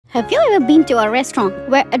Have you ever been to a restaurant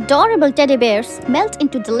where adorable teddy bears melt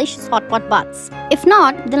into delicious hot pot baths? If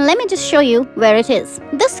not, then let me just show you where it is.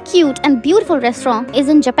 This cute and beautiful restaurant is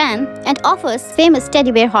in Japan and offers famous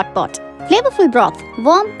teddy bear hot pot. Flavorful broth,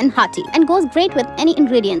 warm and hearty, and goes great with any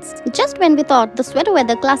ingredients. Just when we thought the sweater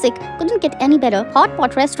weather classic couldn't get any better, hot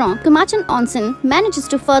pot restaurant Kumachan Onsen manages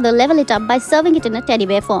to further level it up by serving it in a teddy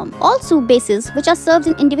bear form. All soup bases, which are served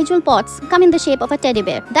in individual pots, come in the shape of a teddy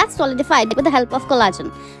bear that's solidified with the help of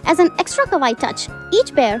collagen. As an extra kawaii touch,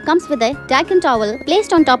 each bear comes with a daikon towel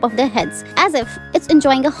placed on top of their heads, as if it's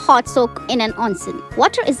enjoying a hot soak in an onsen.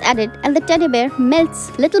 Water is added and the teddy bear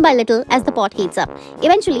melts little by little as the pot heats up,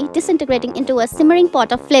 eventually disintegrating into a simmering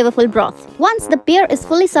pot of flavorful broth. Once the beer is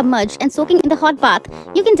fully submerged and soaking in the hot bath,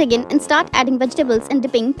 you can dig in and start adding vegetables and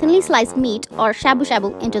dipping thinly sliced meat or shabu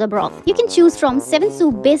shabu into the broth. You can choose from 7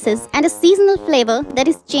 soup bases and a seasonal flavor that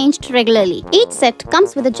is changed regularly. Each set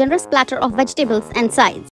comes with a generous platter of vegetables and sides.